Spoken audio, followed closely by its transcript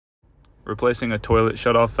Replacing a toilet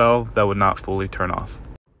shutoff valve that would not fully turn off.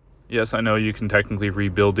 Yes, I know you can technically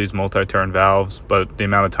rebuild these multi-turn valves, but the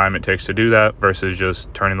amount of time it takes to do that versus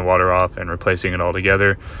just turning the water off and replacing it all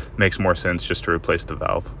together makes more sense just to replace the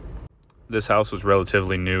valve. This house was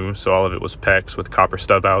relatively new, so all of it was PEX with copper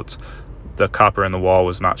stub outs. The copper in the wall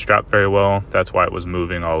was not strapped very well, that's why it was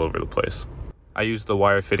moving all over the place. I used the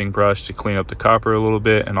wire fitting brush to clean up the copper a little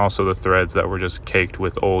bit and also the threads that were just caked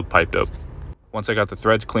with old pipe dope. Once I got the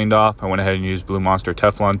threads cleaned off, I went ahead and used Blue Monster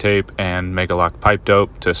Teflon tape and Megalock pipe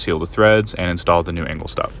dope to seal the threads and install the new angle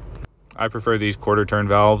stop. I prefer these quarter turn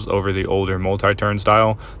valves over the older multi-turn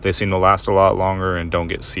style. They seem to last a lot longer and don't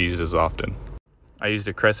get seized as often. I used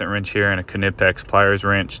a crescent wrench here and a Knipex pliers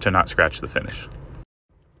wrench to not scratch the finish.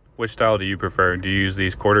 Which style do you prefer? Do you use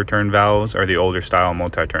these quarter turn valves or the older style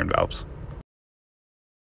multi-turn valves?